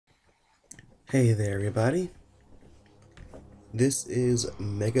Hey there everybody, this is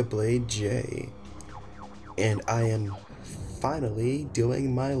Mega Blade J, and I am finally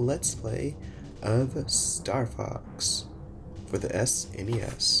doing my Let's Play of Star Fox for the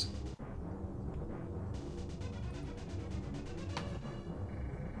SNES.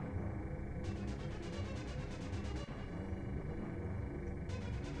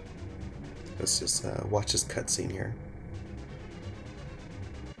 Let's just watch this cutscene here.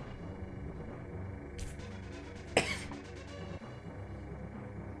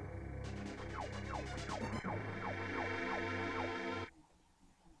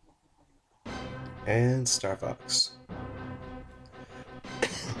 And Star Fox.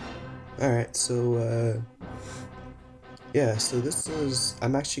 Alright, so yeah, so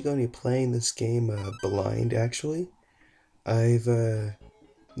I'm actually going to be playing this game blind actually. I've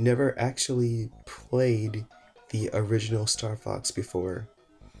never actually played the original Star Fox before.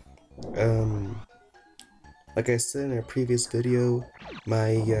 Like I said in a previous video,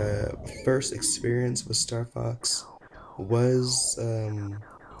 my first experience with Star Fox was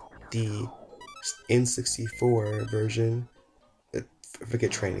the N64 version.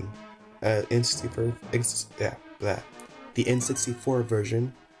 Forget training. N64. Yeah, that. The N64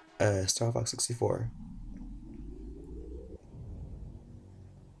 version. Star Fox 64.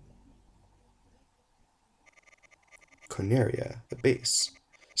 Corneria, the base.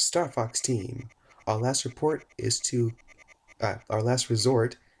 Star Fox team. Our last resort is to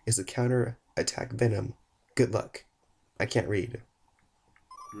counter attack Venom. Good luck. I can't read.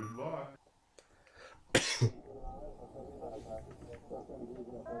 Good luck.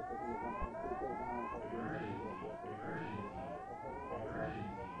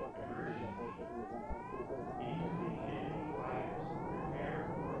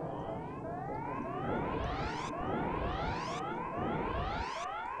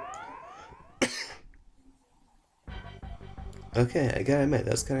 Okay, I gotta admit,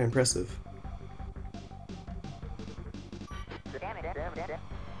 that's kind of impressive.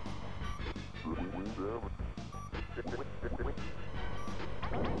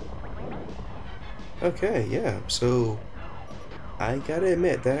 Okay, yeah, so I gotta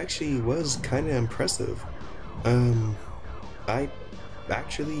admit, that actually was kind of impressive. I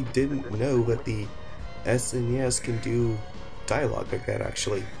actually didn't know that the SNES can do dialogue like that,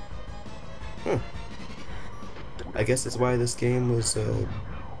 actually. Huh. I guess that's why this game was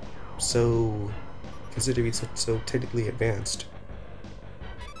so considered to be so technically advanced.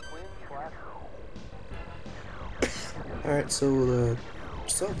 Alright, so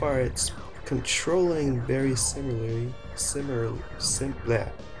so far it's controlling very it's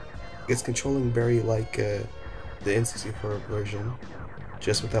controlling very like the N64 version,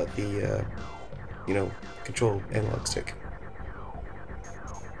 just without the control analog stick.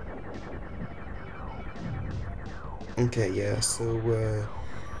 Okay, yeah, so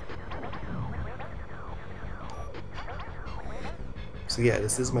yeah,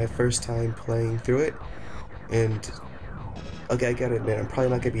 this is my first time playing through it, and okay, I gotta admit, I'm probably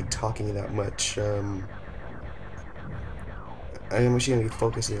not gonna be talking that much. I'm actually gonna be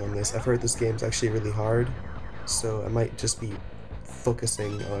focusing on this. I've heard this game's actually really hard, so I might just be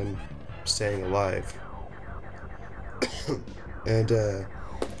focusing on staying alive. And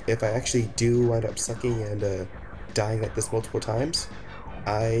if I actually do wind up sucking and dying at this multiple times,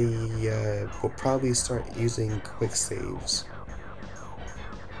 I will probably start using quick saves.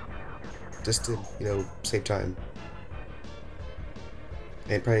 Just to, save time.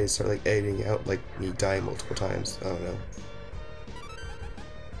 And probably start like editing out like me dying multiple times. I don't know.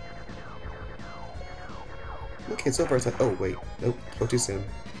 Okay, so far it's like, oh wait, nope, spoke too soon.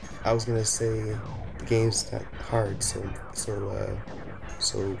 I was gonna say the game's not hard so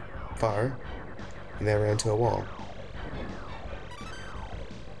far, and then I ran into a wall.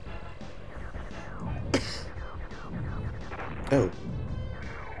 Oh.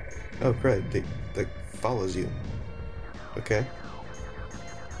 Oh, crud, it like follows you. Okay.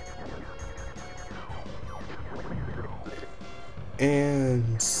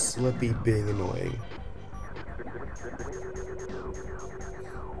 And Slippy being annoying.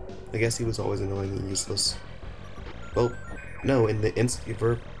 I guess he was always annoying and useless. Well, no, in the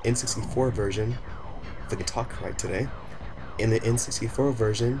N64 version, if I can talk right today, in the N64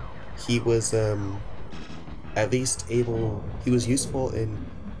 version, he was at least he was useful in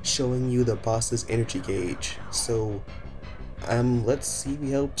showing you the boss's energy gauge. So let's see if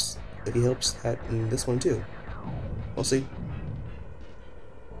he helps that in this one too. We'll see.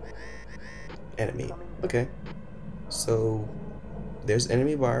 Enemy. Okay. So there's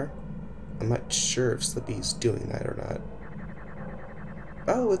enemy bar. I'm not sure if Slippy's doing that or not.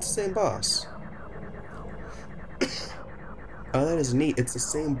 Oh, it's the same boss. Oh, that is neat. It's the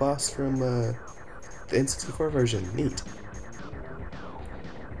same boss from the N64 version. Neat.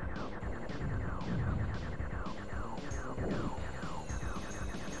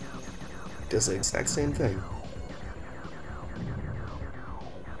 Does the exact same thing.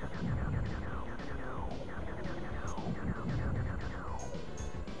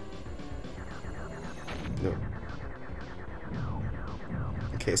 No.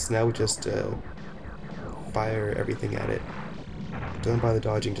 Okay, so now we just fire everything at it. Don't bother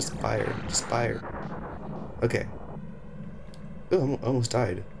dodging, just fire. Just fire. Okay. Oh, I almost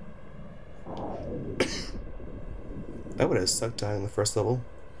died. I would have sucked dying on the first level.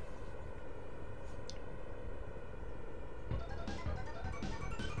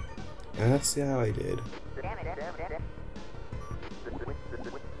 Let's see how I did.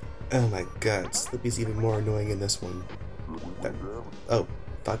 Oh my god, Slippy's even more annoying in this one. Oh,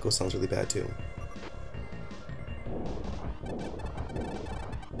 Taco sounds really bad too.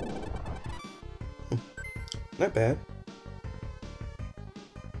 Not bad.